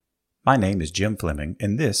My name is Jim Fleming,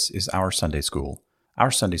 and this is Our Sunday School. Our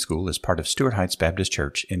Sunday School is part of Stuart Heights Baptist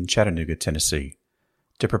Church in Chattanooga, Tennessee.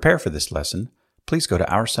 To prepare for this lesson, please go to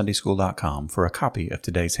OurSundaySchool.com for a copy of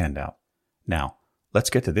today's handout. Now, let's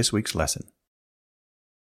get to this week's lesson.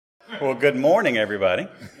 Well, good morning, everybody.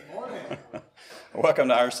 Good morning. Welcome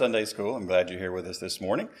to Our Sunday School. I'm glad you're here with us this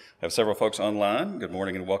morning. I have several folks online. Good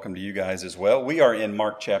morning and welcome to you guys as well. We are in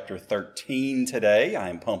Mark chapter 13 today. I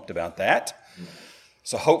am pumped about that.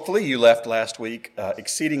 So hopefully you left last week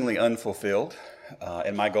exceedingly unfulfilled,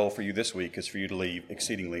 and my goal for you this week is for you to leave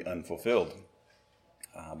exceedingly unfulfilled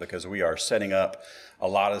because we are setting up a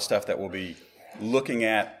lot of the stuff that we'll be looking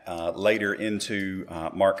at later into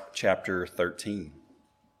Mark chapter 13.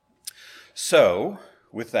 So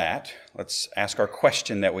with that, let's ask our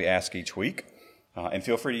question that we ask each week, and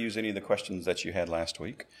feel free to use any of the questions that you had last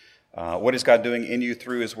week. What is God doing in you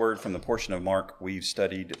through His Word from the portion of Mark we've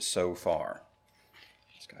studied so far?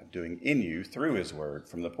 God doing in you through His Word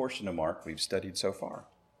from the portion of Mark we've studied so far.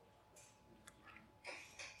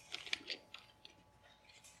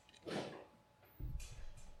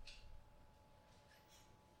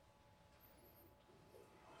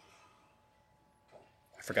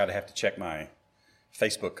 I forgot I have to check my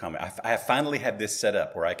Facebook comment. I have finally had this set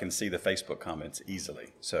up where I can see the Facebook comments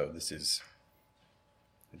easily. So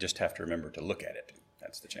I just have to remember to look at it.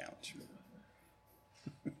 That's the challenge.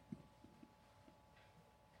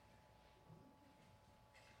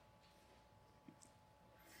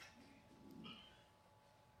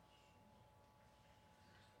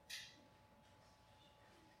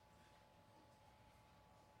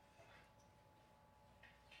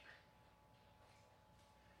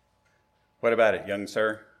 What about it, young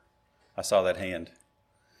sir? I saw that hand.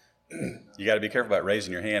 You got to be careful about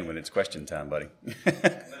raising your hand when it's question time, buddy.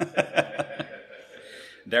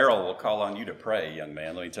 Daryl will call on you to pray, young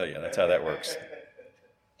man. Let me tell you, that's how that works.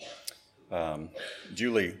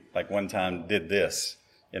 Julie, one time did this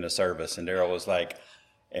in a service, and Daryl was like,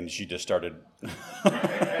 and she just started.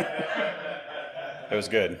 It was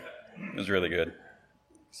good. It was really good.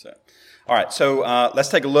 All right, so let's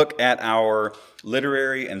take a look at our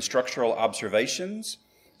literary and structural observations.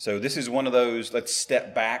 So this is one of those, let's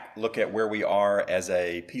step back, look at where we are as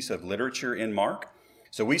a piece of literature in Mark.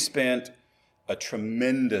 So we spent a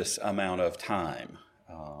tremendous amount of time,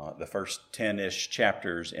 the first 10-ish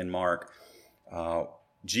chapters in Mark,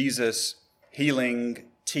 Jesus healing,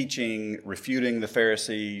 teaching, refuting the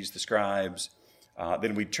Pharisees, the scribes.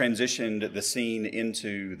 Then we transitioned the scene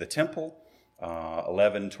into the temple.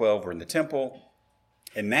 11, 12 were in the temple.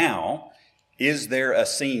 And now, is there a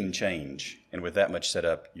scene change? And with that much set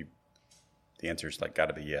up, the answer is got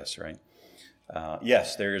to be yes, right?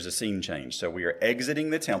 Yes, there is a scene change. So we are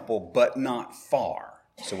exiting the temple, but not far.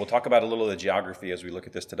 So we'll talk about a little of the geography as we look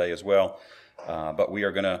at this today as well. But we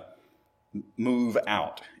are going to move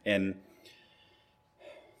out. And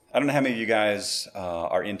I don't know how many of you guys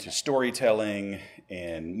are into storytelling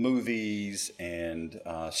and movies and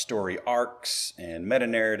story arcs and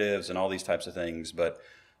meta-narratives and all these types of things, but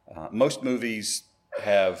most movies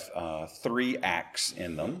have 3 acts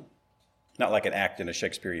in them. Not like an act in a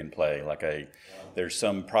Shakespearean play, there's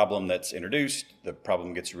some problem that's introduced, the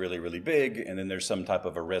problem gets really, really big, and then there's some type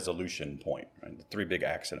of a resolution point, right? The 3 big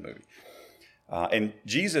acts in a movie. And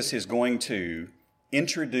Jesus is going to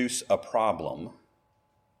introduce a problem,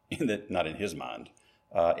 not in his mind,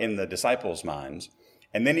 in the disciples' minds,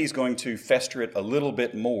 and then he's going to fester it a little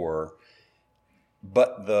bit more,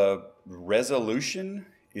 but the resolution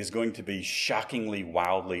is going to be shockingly,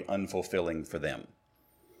 wildly unfulfilling for them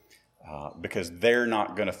because they're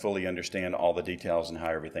not going to fully understand all the details and how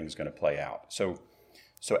everything's going to play out. So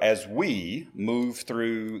as we move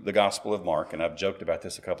through the Gospel of Mark, and I've joked about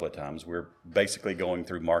this a couple of times, we're basically going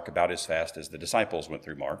through Mark about as fast as the disciples went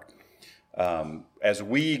through Mark. As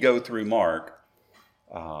we go through Mark,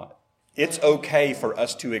 it's okay for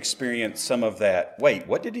us to experience some of that. Wait,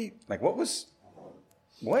 what did he,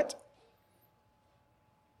 what?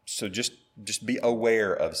 So just be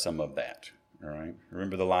aware of some of that, all right?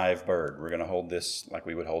 Remember the live bird. We're going to hold this like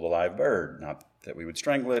we would hold a live bird, not that we would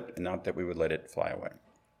strangle it and not that we would let it fly away.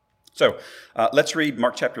 So let's read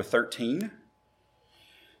Mark chapter 13,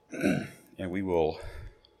 and we will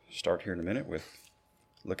start here in a minute with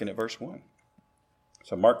looking at verse 1.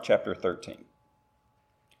 So Mark chapter 13.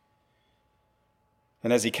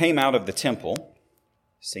 And as he came out of the temple,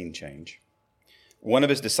 scene change, one of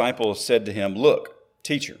his disciples said to him, "Look,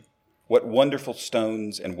 teacher, what wonderful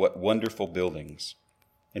stones and what wonderful buildings."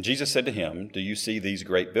 And Jesus said to him, "Do you see these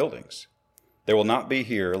great buildings? There will not be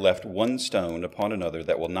here left one stone upon another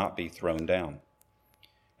that will not be thrown down."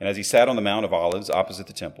 And as he sat on the Mount of Olives opposite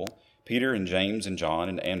the temple, Peter and James and John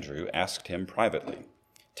and Andrew asked him privately,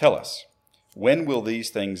 "Tell us, when will these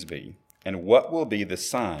things be, and what will be the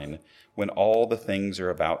sign when all the things are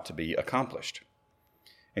about to be accomplished?"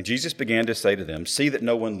 And Jesus began to say to them, "See that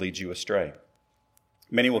no one leads you astray.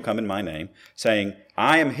 Many will come in my name, saying,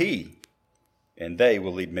 'I am he,' and they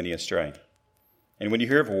will lead many astray. And when you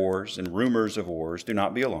hear of wars and rumors of wars, do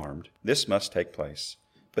not be alarmed. This must take place,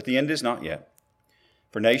 but the end is not yet.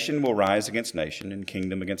 For nation will rise against nation, and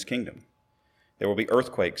kingdom against kingdom. There will be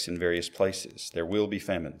earthquakes in various places. There will be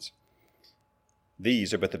famines.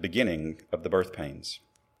 These are but the beginning of the birth pains.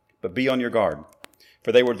 But be on your guard,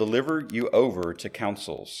 for they will deliver you over to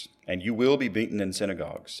councils, and you will be beaten in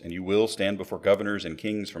synagogues, and you will stand before governors and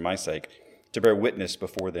kings for my sake, to bear witness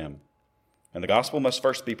before them. And the gospel must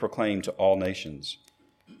first be proclaimed to all nations.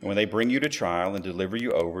 And when they bring you to trial and deliver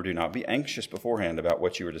you over, do not be anxious beforehand about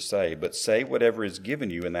what you are to say, but say whatever is given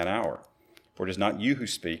you in that hour. For it is not you who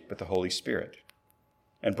speak, but the Holy Spirit.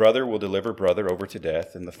 And brother will deliver brother over to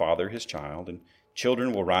death, and the father his child, and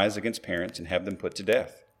children will rise against parents and have them put to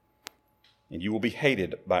death. And you will be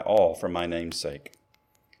hated by all for my name's sake.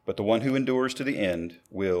 But the one who endures to the end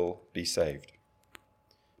will be saved.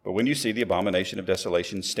 But when you see the abomination of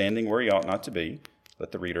desolation standing where he ought not to be,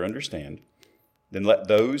 let the reader understand, then let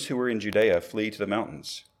those who are in Judea flee to the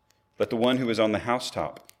mountains. Let the one who is on the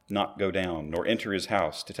housetop not go down, nor enter his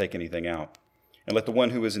house to take anything out. And let the one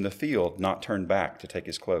who is in the field not turn back to take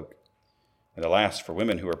his cloak. And alas, for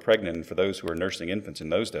women who are pregnant and for those who are nursing infants in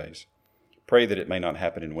those days. Pray that it may not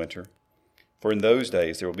happen in winter. For in those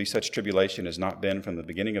days there will be such tribulation as not been from the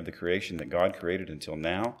beginning of the creation that God created until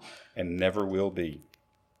now, and never will be.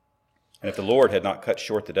 And if the Lord had not cut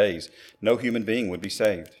short the days, no human being would be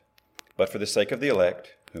saved. But for the sake of the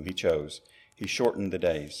elect, whom he chose, he shortened the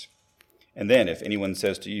days. And then if anyone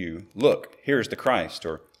says to you, 'Look, here is the Christ,'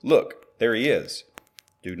 or 'Look, there he is,'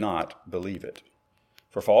 do not believe it.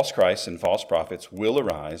 For false Christs and false prophets will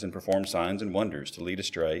arise and perform signs and wonders to lead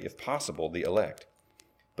astray, if possible, the elect.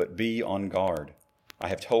 But be on guard. I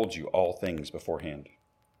have told you all things beforehand.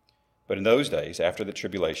 But in those days, after the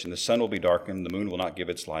tribulation, the sun will be darkened, the moon will not give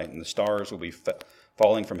its light, and the stars will be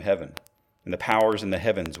falling from heaven, and the powers in the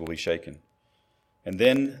heavens will be shaken. And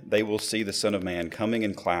then they will see the Son of Man coming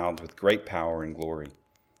in clouds with great power and glory.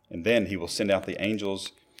 And then he will send out the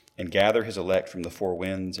angels and gather his elect from the four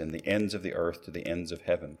winds and the ends of the earth to the ends of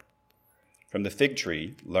heaven. From the fig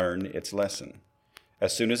tree, learn its lesson.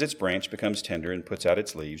 As soon as its branch becomes tender and puts out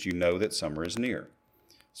its leaves, you know that summer is near.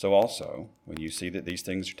 So also, when you see that these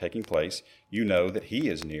things are taking place, you know that he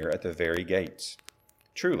is near at the very gates.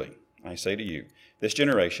 Truly, I say to you, this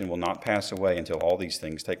generation will not pass away until all these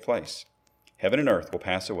things take place. Heaven and earth will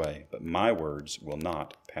pass away, but my words will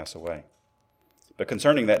not pass away. But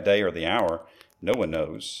concerning that day or the hour, no one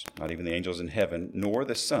knows, not even the angels in heaven, nor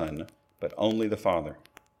the Son, but only the Father.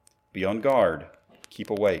 Be on guard, keep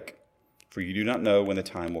awake, for you do not know when the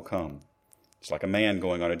time will come. It's like a man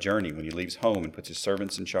going on a journey when he leaves home and puts his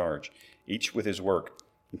servants in charge, each with his work,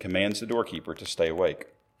 and commands the doorkeeper to stay awake.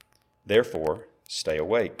 Therefore, stay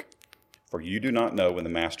awake, for you do not know when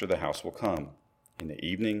the master of the house will come, in the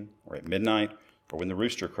evening, or at midnight, or when the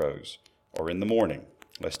rooster crows, or in the morning,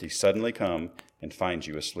 lest he suddenly come and find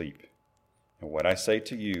you asleep. And what I say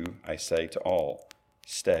to you, I say to all,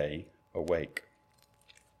 stay awake.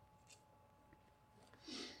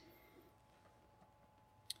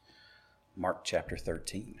 Mark chapter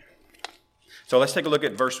 13. So let's take a look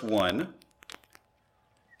at verse 1.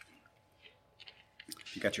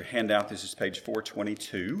 If you got your handout, this is page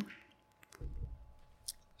 422.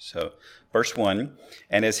 So, verse 1,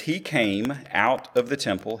 and as he came out of the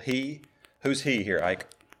temple, who's he here, Ike?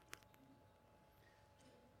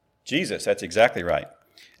 Jesus, that's exactly right.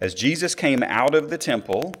 As Jesus came out of the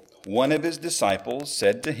temple, one of his disciples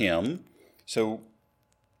said to him, so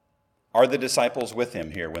are the disciples with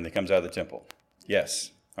him here when he comes out of the temple?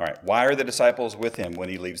 Yes. All right. Why are the disciples with him when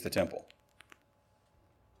he leaves the temple?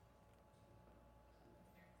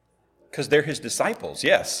 Because they're his disciples,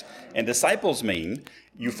 yes. And disciples mean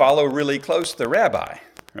you follow really close the rabbi,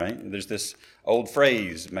 right? There's this old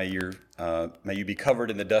phrase, may you be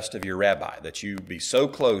covered in the dust of your rabbi, that you be so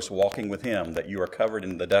close walking with him that you are covered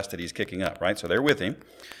in the dust that he's kicking up, right? So they're with him.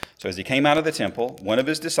 So as he came out of the temple, one of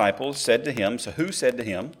his disciples said to him, so who said to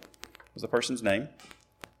him? What was the person's name?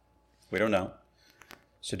 We don't know.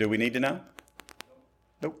 So do we need to know?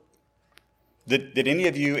 Nope. Did any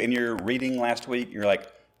of you in your reading last week, you're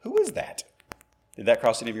like, who is that? Did that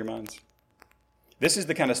cross any of your minds? This is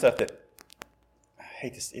the kind of stuff that, I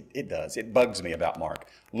hate this, it does. It bugs me about Mark.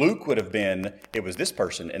 Luke would have been, it was this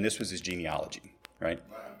person, and this was his genealogy, right?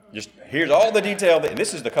 Just here's all the detail.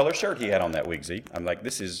 This is the color shirt he had on that week, Z. I'm like, we're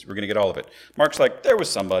going to get all of it. Mark's like, there was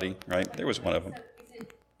somebody, right? There was one of them. Was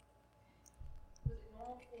it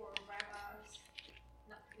normal for rabbis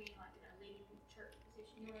not to be like in a leading church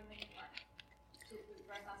position? You know what I mean? Like,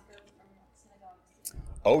 rabbis go from synagogue to synagogue.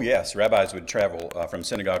 Oh, yes. Rabbis would travel from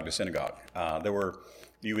synagogue to synagogue.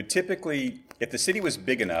 You would typically, if the city was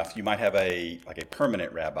big enough, you might have a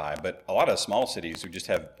permanent rabbi, but a lot of small cities would just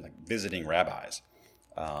have like visiting rabbis.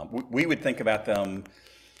 We would think about them,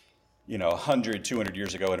 100, 200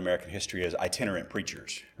 years ago in American history as itinerant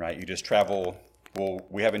preachers, right? You just travel. Well,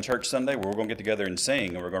 we have in church Sunday where we're going to get together and sing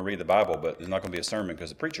and we're going to read the Bible, but there's not going to be a sermon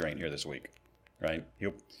because the preacher ain't here this week, right?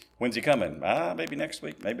 When's he coming? Maybe next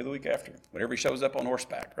week, maybe the week after, whenever he shows up on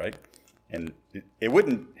horseback, right? And it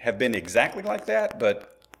wouldn't have been exactly like that,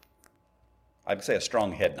 but I'd say a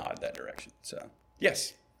strong head nod that direction. So,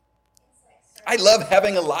 yes. I love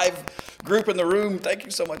having a live group in the room. Thank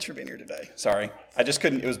you so much for being here today. Sorry, I just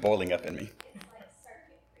couldn't. It was boiling up in me.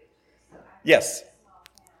 Yes.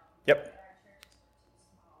 Yep.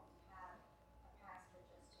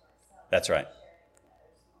 That's right.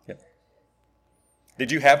 Yep.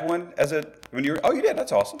 Did you have one when you were? Oh, you did.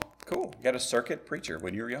 That's awesome. Cool. You got a circuit preacher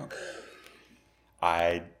when you were young.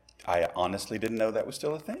 I honestly didn't know that was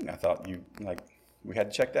still a thing. I thought we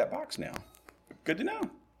had to check that box now. Good to know.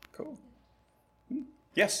 Cool.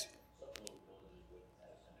 Yes.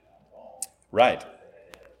 Right.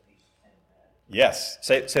 Yes.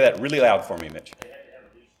 Say that really loud for me, Mitch.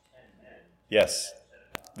 Yes.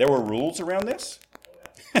 There were rules around this?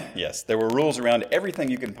 Yes, there were rules around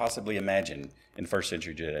everything you can possibly imagine in first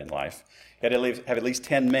century Judean life. You had to have at least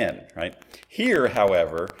 10 men, right? Here,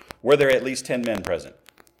 however, were there at least 10 men present?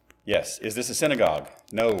 Yes. Is this a synagogue?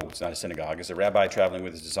 No, it's not a synagogue. It's a rabbi traveling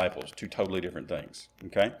with his disciples. Two totally different things.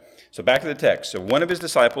 Okay? So back to the text. So one of his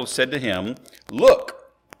disciples said to him,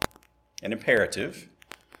 look, an imperative.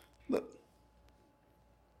 Look.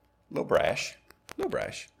 A little brash,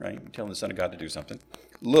 right? You're telling the Son of God to do something.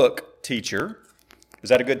 Look, teacher. Is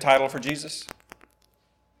that a good title for Jesus?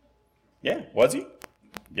 Yeah. Was he?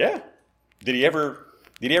 Yeah. Did he ever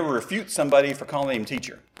refute somebody for calling him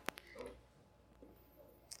teacher?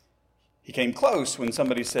 He came close when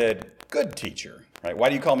somebody said, good teacher, right? Why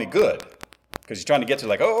do you call me good? Because he's trying to get to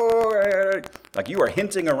like you are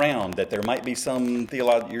hinting around that there might be some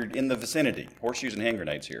theology, you're in the vicinity. Horseshoes and hand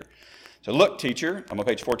grenades here. So look, teacher, I'm on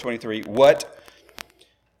page 423.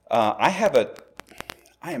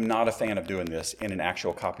 I am not a fan of doing this in an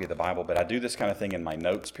actual copy of the Bible, but I do this kind of thing in my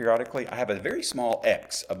notes periodically. I have a very small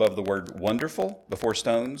X above the word wonderful before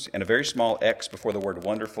stones and a very small X before the word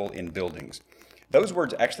wonderful in buildings. Those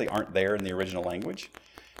words actually aren't there in the original language.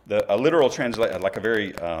 A literal translation, like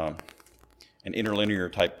an interlinear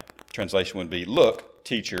type translation would be, look,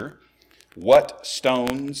 teacher, what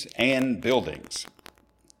stones and buildings?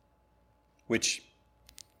 Which,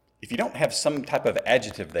 if you don't have some type of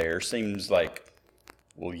adjective there, seems like,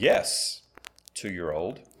 well, yes,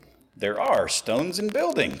 2-year-old, there are stones and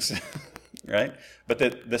buildings, right?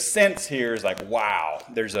 But the sense here is like, wow,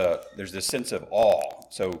 there's this sense of awe.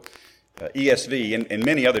 So ESV and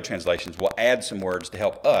many other translations will add some words to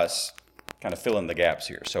help us kind of fill in the gaps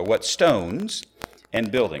here. So what stones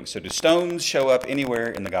and buildings? So do stones show up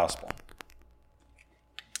anywhere in the gospel?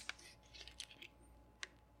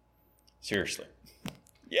 Seriously.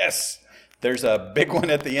 Yes. There's a big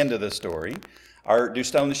one at the end of the story. Do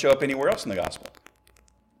stones show up anywhere else in the gospel?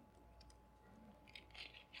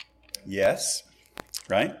 Yes.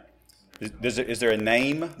 Right? Is there a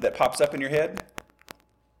name that pops up in your head?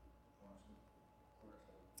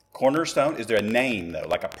 Cornerstone? Is there a name, though,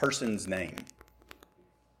 like a person's name?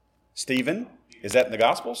 Stephen? Is that in the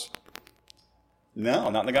Gospels?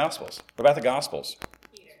 No, not in the Gospels. What about the Gospels?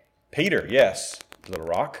 Peter, yes. Little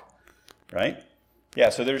rock, right? Yeah,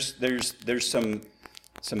 so there's some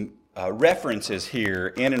references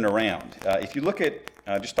here in and around. If you look at,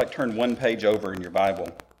 just like turn one page over in your Bible,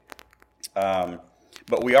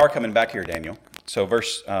 but we are coming back here, Daniel. So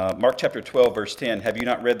Mark chapter 12, verse 10, have you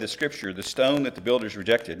not read the scripture? The stone that the builders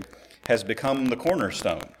rejected has become the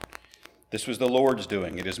cornerstone. This was the Lord's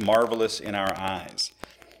doing. It is marvelous in our eyes.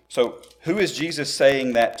 So who is Jesus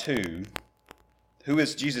saying that to? Who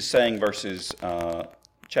is Jesus saying verses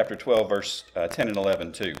chapter 12, verse 10 and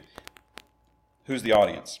 11 to? Who's the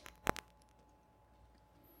audience?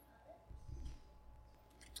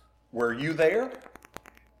 Were you there?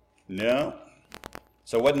 No.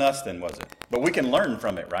 So it wasn't us then, was it? But we can learn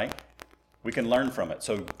from it, right? We can learn from it.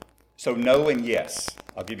 So no and yes.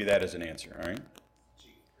 I'll give you that as an answer, all right?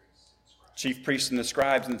 Chief priests and the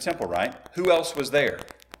scribes in the temple, right? Who else was there?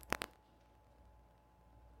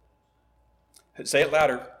 Say it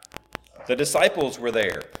louder. The disciples were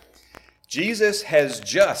there. Jesus has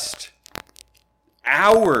just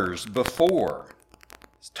hours before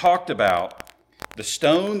talked about the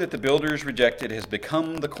stone that the builders rejected has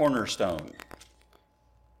become the cornerstone.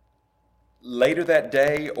 Later that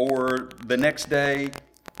day or the next day,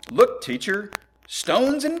 look, teacher,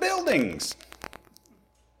 stones and buildings.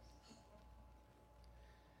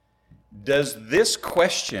 Does this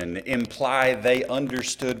question imply they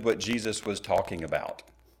understood what Jesus was talking about?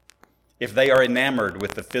 If they are enamored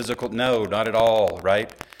with the physical, no, not at all,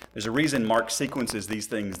 right? There's a reason Mark sequences these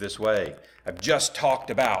things this way. I've just talked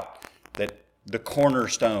about that the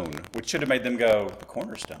cornerstone, which should have made them go, the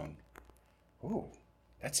cornerstone? Ooh,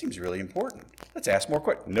 that seems really important. Let's ask more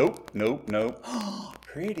questions. Nope.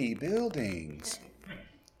 Pretty buildings.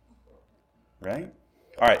 Right?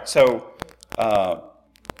 All right, so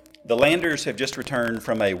the Landers have just returned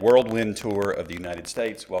from a whirlwind tour of the United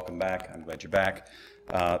States. Welcome back. I'm glad you're back.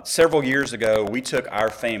 Several years ago, we took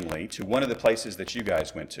our family to one of the places that you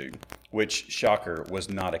guys went to, which, shocker, was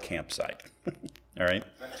not a campsite. All right?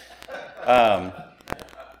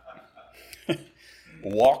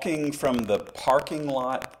 Walking from the parking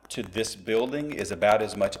lot to this building is about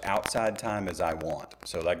as much outside time as I want.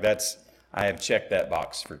 So, I have checked that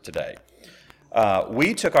box for today.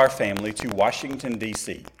 We took our family to Washington,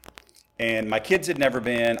 D.C., and my kids had never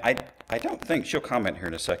been. I don't think, she'll comment here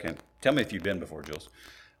in a second. Tell me if you've been before, Jules.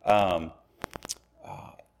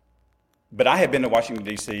 But I had been to Washington,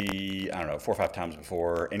 D.C., 4 or 5 times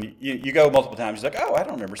before. And you go multiple times, you're like, oh, I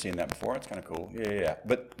don't remember seeing that before. It's kind of cool. Yeah.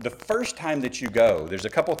 But the first time that you go, there's a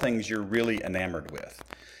couple things you're really enamored with.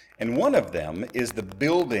 And one of them is the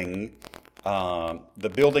building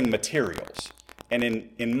materials. And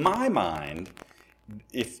in my mind,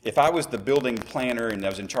 if I was the building planner and I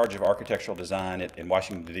was in charge of architectural design in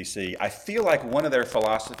Washington, D.C., I feel like one of their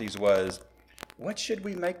philosophies was, what should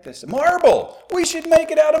we make this? Marble! We should make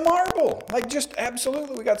it out of marble! Just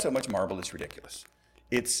absolutely, we got so much marble, it's ridiculous.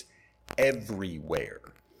 It's everywhere.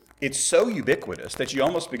 It's so ubiquitous that you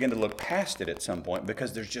almost begin to look past it at some point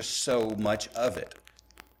because there's just so much of it.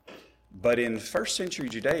 But in first century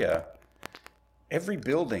Judea, every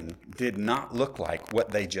building did not look like what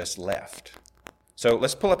they just left. So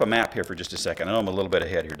let's pull up a map here for just a second. I know I'm a little bit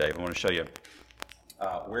ahead here, Dave. I want to show you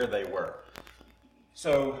where they were.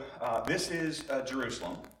 So this is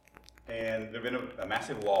Jerusalem, and there'd been a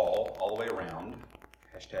massive wall all the way around,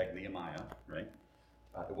 #Nehemiah, right?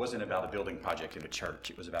 It wasn't about a building project in a church.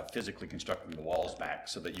 It was about physically constructing the walls back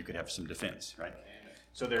so that you could have some defense, right?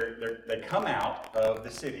 So they come out of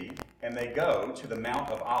the city, and they go to the Mount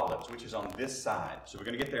of Olives, which is on this side. So we're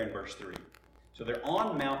going to get there in verse 3. So they're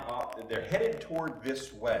on they're headed toward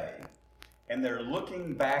this way, and they're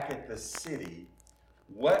looking back at the city.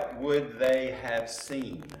 What would they have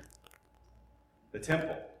seen? The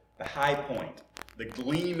temple, the high point, the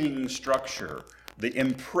gleaming structure, the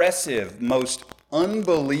impressive, most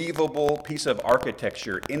unbelievable piece of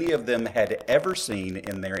architecture any of them had ever seen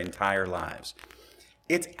in their entire lives.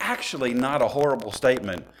 It's actually not a horrible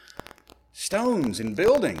statement. Stones and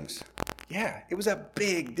buildings. Yeah, it was a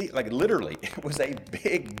big deal. Literally, it was a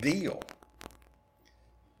big deal.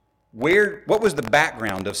 What was the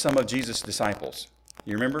background of some of Jesus' disciples?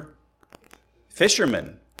 You remember?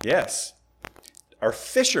 Fishermen, yes. Are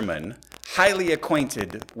fishermen highly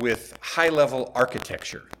acquainted with high-level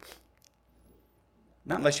architecture?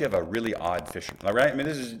 Not unless you have a really odd fisherman, right?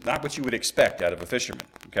 This is not what you would expect out of a fisherman,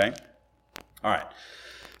 okay? All right.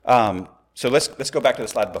 So let's go back to the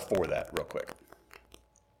slide before that real quick.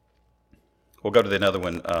 We'll go to another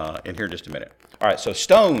one in here in just a minute. All right, so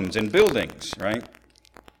stones and buildings, right?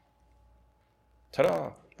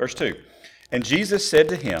 Ta-da! Verse 2. And Jesus said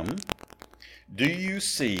to him, do you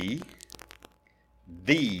see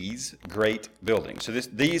these great buildings? So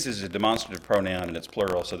these is a demonstrative pronoun and it's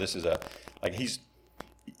plural. So this is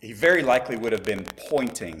he very likely would have been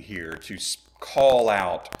pointing here to call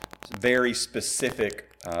out very specific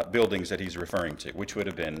buildings that he's referring to, which would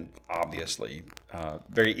have been obviously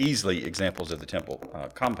very easily examples of the temple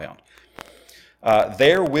compound.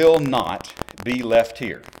 There will not be left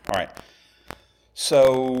here. All right.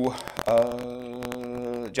 So,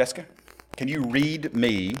 Jessica, can you read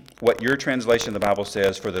me what your translation of the Bible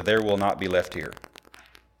says for the there will not be left here?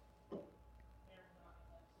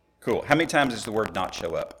 Cool. How many times does the word not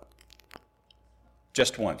show up?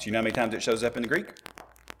 Just once. You know how many times it shows up in the Greek?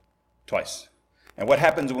 Twice. And what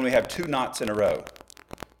happens when we have 2 nots in a row?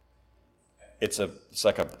 It's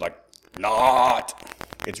like not.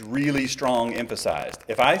 It's really strong emphasized.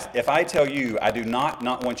 If I tell you I do not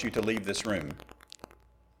want you to leave this room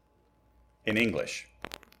in English,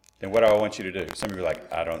 then what do I want you to do? Some of you are like,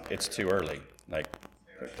 it's too early.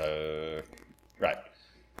 Right.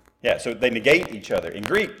 Yeah, so they negate each other. In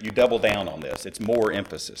Greek, you double down on this. It's more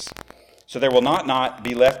emphasis. So there will not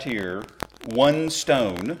be left here one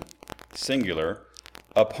stone, singular,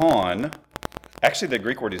 upon, actually the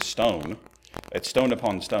Greek word is stone. It's stone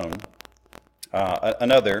upon stone.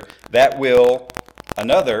 Another,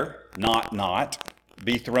 not,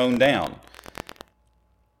 be thrown down.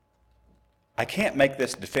 I can't make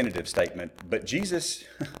this definitive statement, but Jesus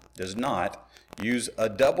does not use a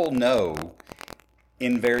double no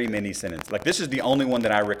in very many sentences. Like, this is the only one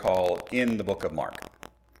that I recall in the book of Mark.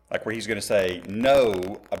 Like, where he's going to say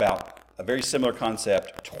no about a very similar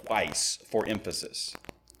concept twice for emphasis.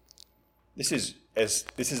 This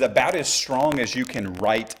is about as strong as you can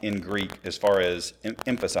write in Greek as far as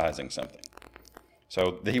emphasizing something.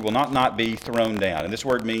 So he will not be thrown down. And this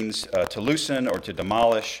word means to loosen or to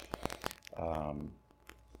demolish.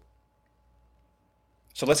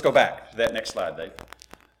 So let's go back to that next slide, Dave.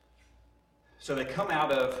 So they come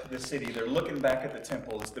out of the city. They're looking back at the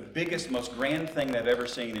temple. It's the biggest, most grand thing they've ever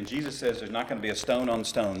seen. And Jesus says there's not going to be a stone on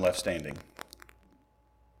stone left standing.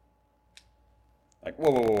 Like,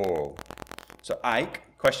 whoa. So Ike,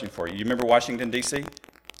 question for you. You remember Washington, D.C.?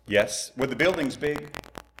 Yes. Were the buildings big?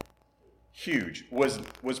 Huge. Was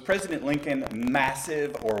President Lincoln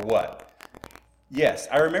massive or what? Yes.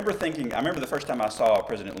 I remember the first time I saw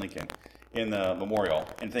President Lincoln in the memorial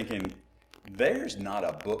and thinking, there's not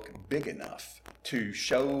a book big enough to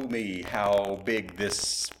show me how big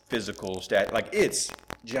this physical statue, like it's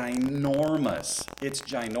ginormous. It's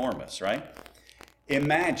ginormous, right?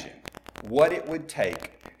 Imagine what it would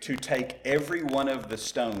take to take every one of the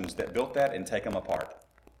stones that built that and take them apart.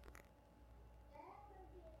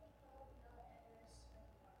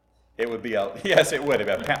 It would be yes, it would.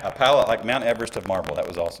 A pallet like Mount Everest of marble. That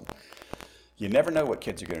was awesome. You never know what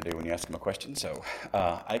kids are going to do when you ask them a question. So,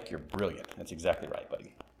 Ike, you're brilliant. That's exactly right,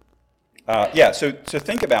 buddy. So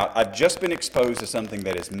think about, I've just been exposed to something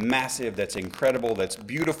that is massive, that's incredible, that's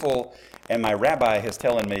beautiful, and my rabbi is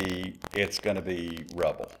telling me it's going to be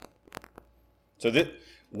rubble. So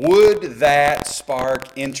would that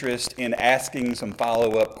spark interest in asking some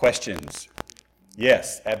follow-up questions?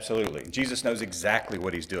 Yes, absolutely. Jesus knows exactly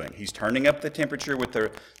what he's doing. He's turning up the temperature with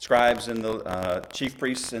the scribes and the chief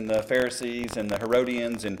priests and the Pharisees and the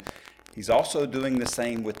Herodians, and he's also doing the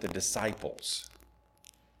same with the disciples.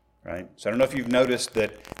 Right? So I don't know if you've noticed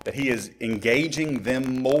that he is engaging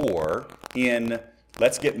them more in,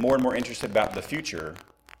 let's get more and more interested about the future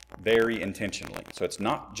very intentionally. So it's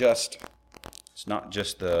not just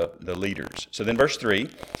the leaders. So then verse 3,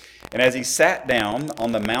 and as he sat down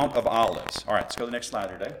on the Mount of Olives. All right, let's go to the next slide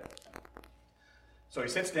here, Dave. So he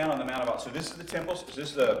sits down on the Mount of Olives. So this is the temple. So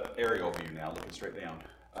this is the aerial view now, looking straight down.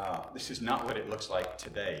 This is not what it looks like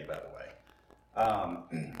today, by the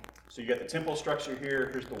way. So you got the temple structure here.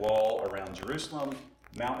 Here's the wall around Jerusalem.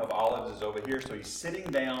 Mount of Olives is over here. So he's sitting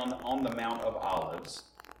down on the Mount of Olives.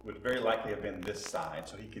 Would very likely have been this side.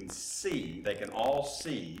 So he can see, they can all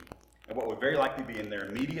see, and what would very likely be in their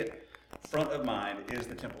immediate front of mind is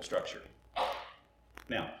the temple structure.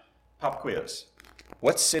 Now, pop quiz.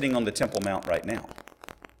 What's sitting on the Temple Mount right now?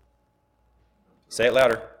 Say it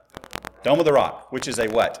louder. Dome of the Rock, which is a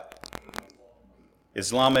what?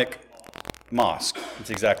 Islamic mosque. That's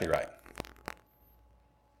exactly right.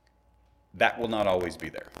 That will not always be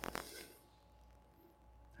there.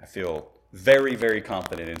 I feel very, very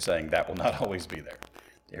confident in saying that will not always be there.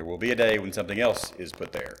 There will be a day when something else is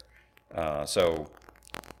put there. So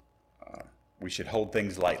we should hold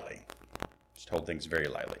things lightly. Just hold things very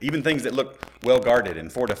lightly. Even things that look well guarded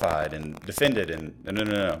and fortified and defended and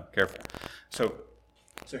no, careful. So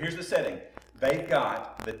here's the setting. They've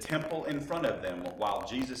got the temple in front of them while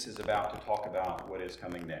Jesus is about to talk about what is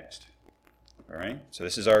coming next. All right? So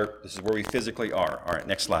this is where we physically are. All right,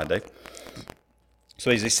 next slide, Dave.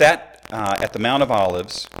 So as he sat at the Mount of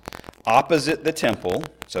Olives, opposite the temple,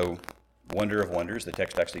 so wonder of wonders, the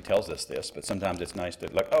text actually tells us this, but sometimes it's nice to,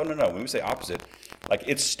 like, oh, no, when we say opposite, like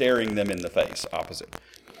it's staring them in the face, opposite.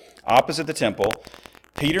 Opposite the temple,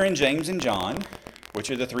 Peter and James and John, which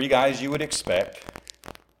are the three guys you would expect.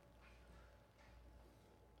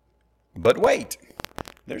 But wait,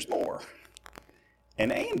 there's more.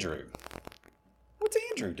 And Andrew. What's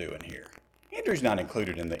Andrew doing here? Andrew's not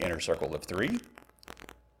included in the inner circle of three.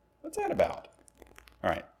 What's that about? All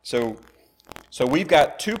right, so we've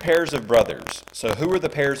got two pairs of brothers. So who are the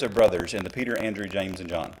pairs of brothers in the Peter, Andrew, James, and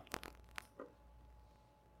John?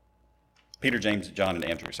 Peter, James, John, and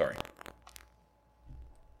Andrew, sorry.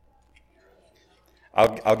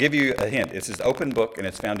 I'll give you a hint. It's an open book, and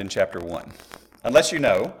it's found in chapter 1. Unless you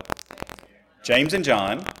know, James and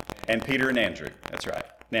John, and Peter and Andrew. That's right.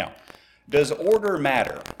 Now, Does order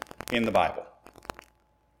matter in the Bible?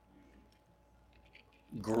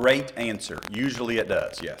 Great answer. Usually it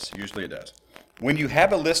does. Yes, usually it does. When you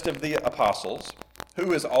have a list of the apostles,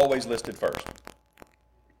 who is always listed first?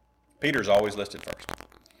 Peter's always listed first.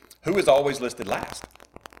 Who is always listed last?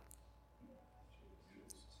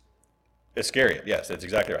 Iscariot. Yes, that's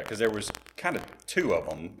exactly right. Because there was kind of two of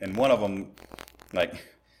them, and one of them, like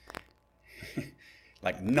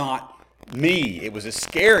not me. It was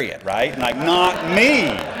Iscariot, right? Like, not me.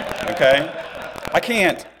 Okay?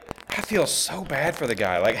 I feel so bad for the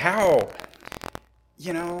guy. Like, how,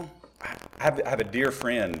 I have a dear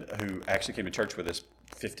friend who actually came to church with us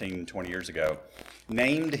 15, 20 years ago,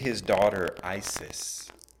 named his daughter Isis.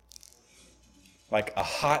 Like a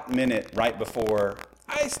hot minute right before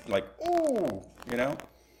like, ooh, It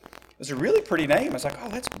was a really pretty name. I was like, oh,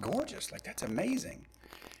 that's gorgeous. Like, that's amazing.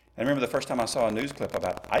 I remember the first time I saw a news clip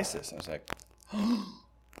about ISIS, I was like, oh,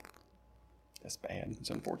 that's bad. It's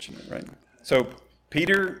unfortunate, right? So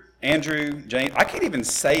Peter, Andrew, James, I can't even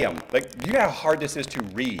say them. Like, you know how hard this is to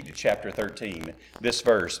read chapter 13, this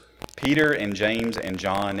verse. Peter and James and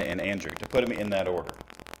John and Andrew, to put them in that order.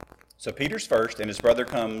 So Peter's first, and his brother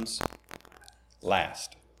comes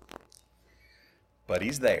last. But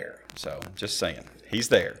he's there. So, just saying, he's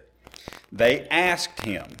there. They asked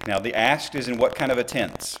him. Now, the asked is in what kind of a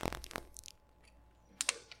tense?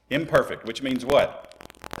 Imperfect, which means what?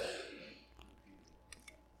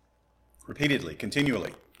 Repeatedly,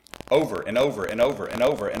 continually, over and over and over and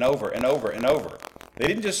over and over and over and over. He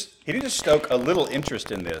didn't just stoke a little interest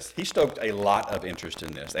in this. He stoked a lot of interest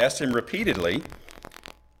in this. They asked him repeatedly,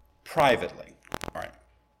 privately. All right.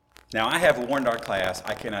 Now, I have warned our class,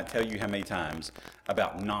 I cannot tell you how many times,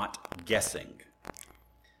 about not guessing.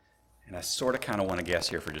 And I sort of kind of want to guess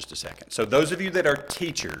here for just a second. So those of you that are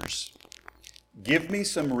teachers, give me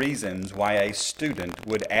some reasons why a student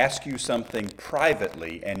would ask you something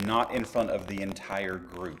privately and not in front of the entire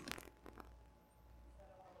group.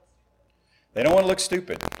 They don't want to look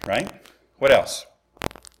stupid, right? What else?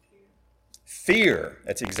 Fear.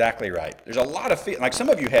 That's exactly right. There's a lot of fear. Like, some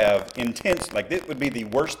of you have intense, like, this would be the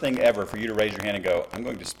worst thing ever for you to raise your hand and go, I'm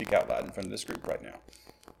going to speak out loud in front of this group right now.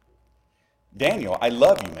 Daniel, I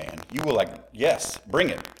love you, man. You will, like, yes, bring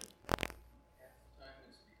it.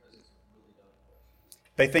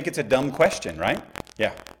 They think it's a dumb question, right?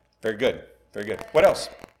 Yeah, very good, very good. What else?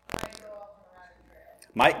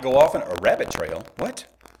 Might go off on a rabbit trail. What?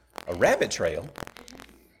 A rabbit trail?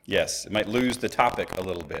 Yes, it might lose the topic a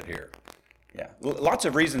little bit here. Yeah, lots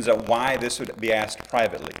of reasons of why this would be asked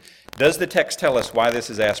privately. Does the text tell us why this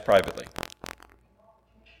is asked privately?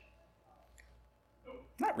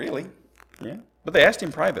 Not really. Yeah, but they asked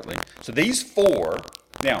him privately. So these four,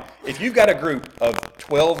 now, if you've got a group of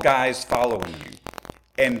 12 guys following you,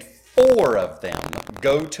 and 4 of them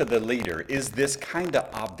go to the leader, is this kind of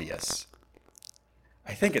obvious?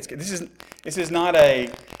 I think this is not a,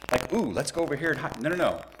 like, ooh, let's go over here and hide.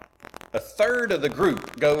 No. A third of the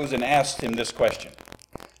group goes and asks him this question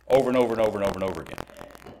over and over and over and over and over again.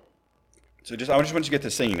 So I just want you to get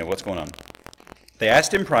the scene of what's going on. They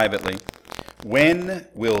asked him privately, when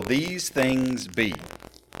will these things be?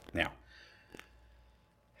 Now,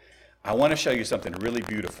 I want to show you something really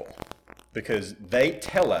beautiful, because they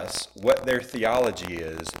tell us what their theology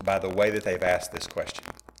is by the way that they've asked this question.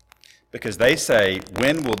 Because they say,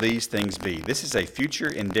 when will these things be? This is a future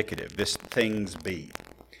indicative, this things be.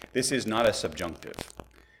 This is not a subjunctive.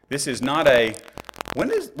 This is not a,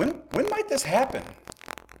 when might this happen?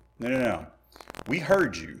 No. We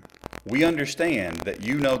heard you. We understand that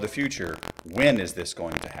you know the future. When is this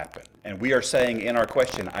going to happen? And we are saying in our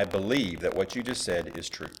question, I believe that what you just said is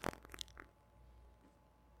true.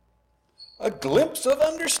 A glimpse of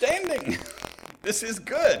understanding. This is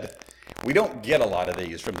good. We don't get a lot of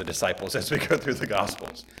these from the disciples as we go through the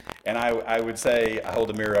Gospels. And I would say, I hold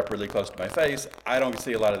the mirror up really close to my face. I don't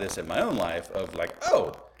see a lot of this in my own life of like,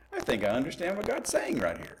 oh, I think I understand what God's saying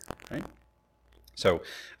right here. Right? So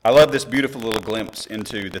I love this beautiful little glimpse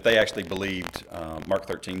into that they actually believed Mark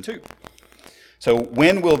 13 too. So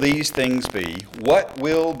when will these things be? What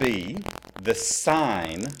will be the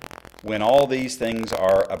sign when all these things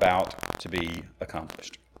are about to be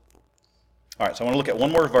accomplished? All right, so I want to look at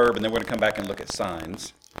one more verb, and then we're going to come back and look at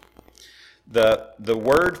signs. The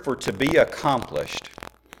word for to be accomplished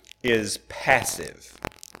is passive,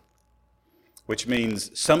 which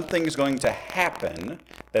means something is going to happen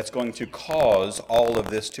that's going to cause all of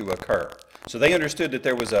this to occur. So they understood that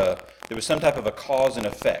there was some type of a cause and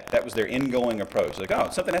effect. That was their ingoing approach. Like, oh,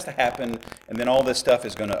 something has to happen, and then all this stuff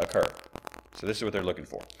is going to occur. So this is what they're looking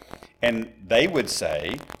for. And they would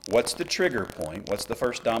say, what's the trigger point? What's the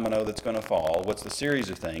first domino that's going to fall? What's the series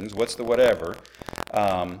of things? What's the whatever?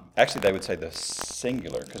 Actually, they would say the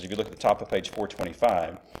singular, because if you look at the top of page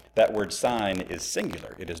 425, that word sign is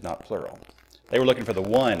singular. It is not plural. They were looking for the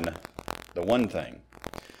one thing.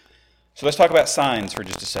 So let's talk about signs for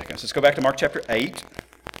just a second. So let's go back to Mark chapter 8.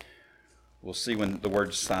 We'll see when the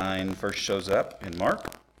word sign first shows up in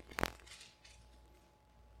Mark.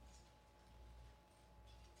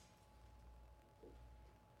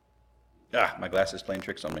 My glasses playing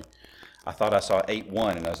tricks on me. I thought I saw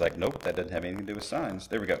 8:1, and I was like, nope, that doesn't have anything to do with signs.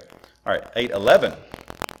 There we go. All right, 8:11.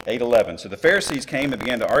 8:11. So the Pharisees came and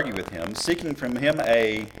began to argue with him, seeking from him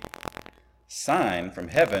a sign from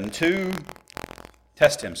heaven to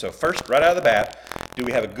test him. So first, right out of the bat, do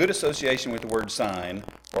we have a good association with the word sign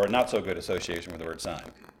or a not so good association with the word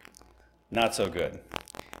sign? Not so good.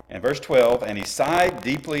 And verse 12, and he sighed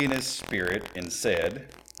deeply in his spirit and said,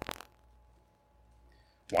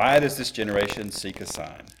 why does this generation seek a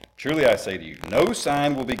sign? Truly I say to you, no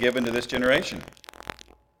sign will be given to this generation.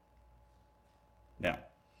 Now,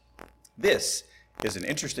 this is an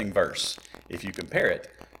interesting verse if you compare it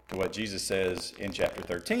to what Jesus says in chapter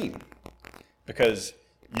 13. Because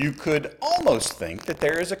you could almost think that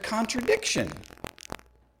there is a contradiction.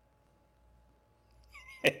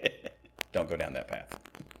 Don't go down that path.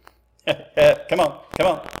 Come on. There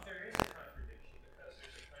is a contradiction because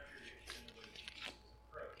there's a contradiction in the way Jesus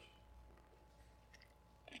approached.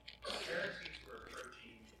 The Pharisees were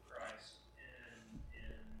approaching Christ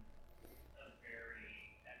in a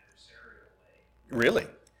very adversarial way. Really?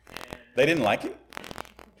 And They didn't like him?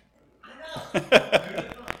 I know.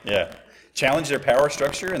 Yeah. Challenge their power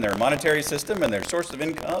structure and their monetary system and their source of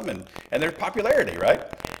income and their popularity, right?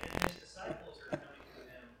 And his disciples are coming to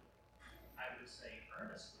him, I would say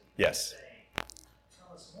earnestly, Yes. saying,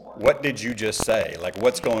 tell us more. What did you just say? Like,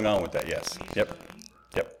 what's going on with that? Yes. We need Yep. to go deeper.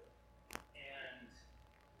 Yep. And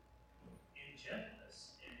in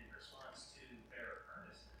gentleness and in response to their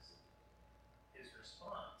earnestness, his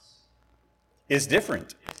response Is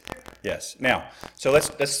different. is different. Yes. Now, so let's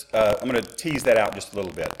I'm going to tease that out just a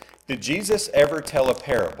little bit. Did Jesus ever tell a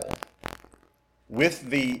parable with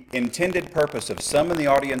the intended purpose of some in the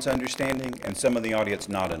audience understanding and some in the audience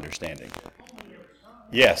not understanding?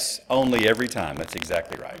 Yes, only every time. That's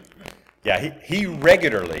exactly right. Yeah, he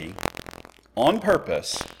regularly, on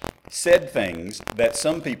purpose, said things that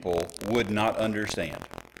some people would not understand.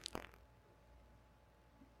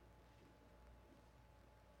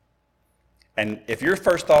 And if your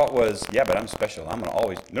first thought was, yeah, but I'm special, I'm going to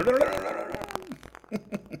always, no.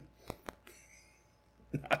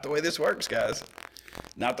 Not the way this works, guys.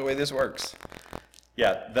 Not the way this works.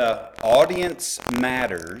 Yeah, the audience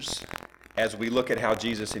matters as we look at how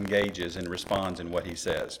Jesus engages and responds in what he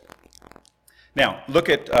says. Now, look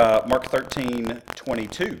at Mark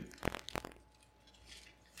 13:22.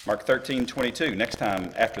 Mark 13:22. Next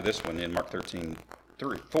time after this one in Mark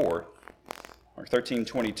 13:4. Mark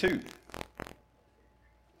 13:22.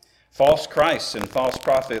 False Christs and false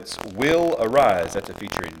prophets will arise. That's a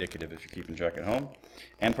future indicative if you're keeping track at home.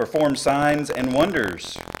 And perform signs and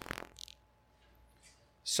wonders.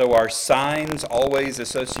 So are signs always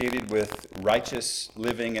associated with righteous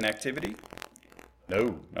living and activity?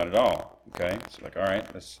 No, not at all. Okay, so all right,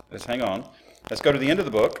 let's hang on. Let's go to the end of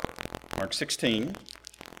the book, Mark 16.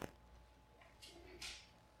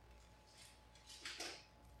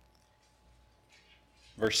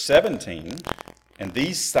 Verse 17, and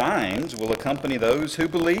these signs will accompany those who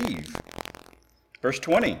believe. Verse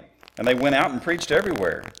 20, and they went out and preached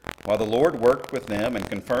everywhere, while the Lord worked with them and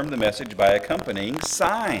confirmed the message by accompanying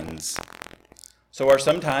signs. So are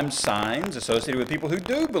sometimes signs associated with people who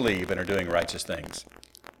do believe and are doing righteous things?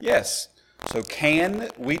 Yes. So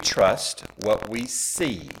can we trust what we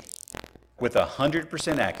see with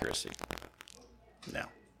 100% accuracy? No,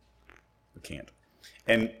 we can't.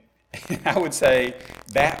 And I would say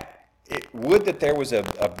that would that there was a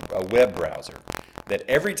web browser that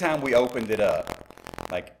every time we opened it up,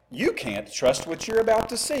 like, you can't trust what you're about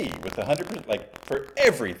to see with 100%, like, for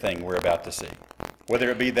everything we're about to see. Whether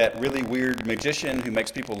it be that really weird magician who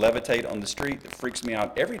makes people levitate on the street that freaks me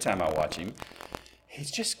out every time I watch him.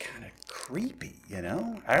 He's just kind of creepy, you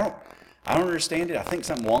know? I don't understand it. I think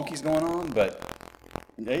something wonky's going on, but,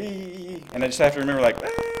 and I just have to remember, like,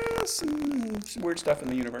 some weird stuff in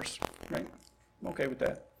the universe, right? I'm okay with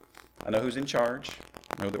that. I know who's in charge.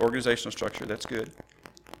 I know the organizational structure. That's good.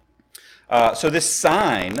 So this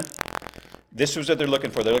sign, this was what they're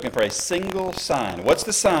looking for. They're looking for a single sign. What's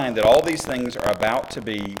the sign that all these things are about to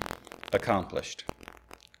be accomplished?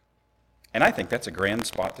 And I think that's a grand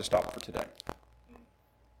spot to stop for today.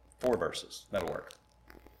 4 verses. That'll work.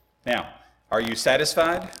 Now, are you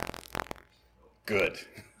satisfied? Good.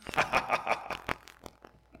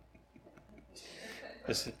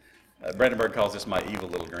 Brandenburg calls this my evil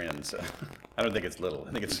little grin, so I don't think it's little.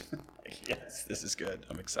 I think it's, yes, this is good.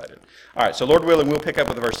 I'm excited. All right, so Lord willing, we'll pick up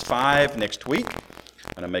with verse 5 next week.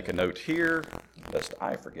 I'm going to make a note here, lest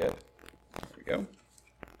I forget. There we go.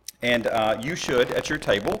 And you should, at your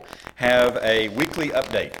table, have a weekly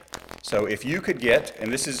update. So if you could get,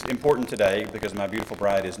 and this is important today because my beautiful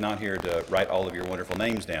bride is not here to write all of your wonderful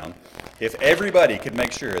names down, if everybody could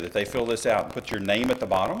make sure that they fill this out and put your name at the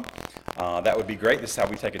bottom, that would be great. This is how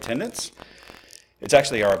we take attendance. It's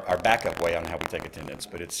actually our backup way on how we take attendance,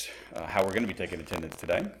 but it's how we're going to be taking attendance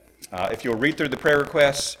today. If you'll read through the prayer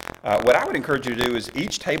requests, what I would encourage you to do is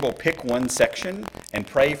each table pick one section and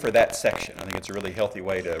pray for that section. I think it's a really healthy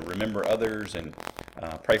way to remember others and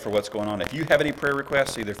pray for what's going on. If you have any prayer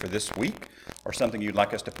requests, either for this week or something you'd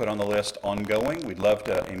like us to put on the list ongoing, we'd love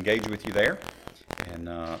to engage with you there. And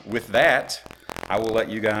with that, I will let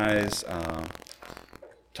you guys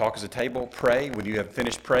talk as a table, pray. When you have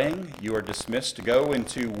finished praying, you are dismissed to go and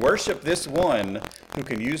to worship this one who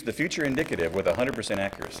can use the future indicative with 100%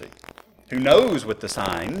 accuracy, who knows what the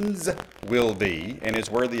signs will be and is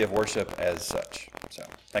worthy of worship as such. So,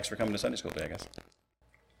 thanks for coming to Sunday school today, guys.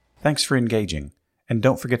 Thanks for engaging. And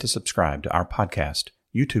don't forget to subscribe to our podcast,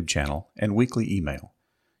 YouTube channel, and weekly email.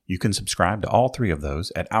 You can subscribe to all 3 of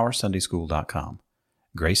those at OurSundaySchool.com.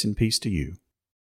 Grace and peace to you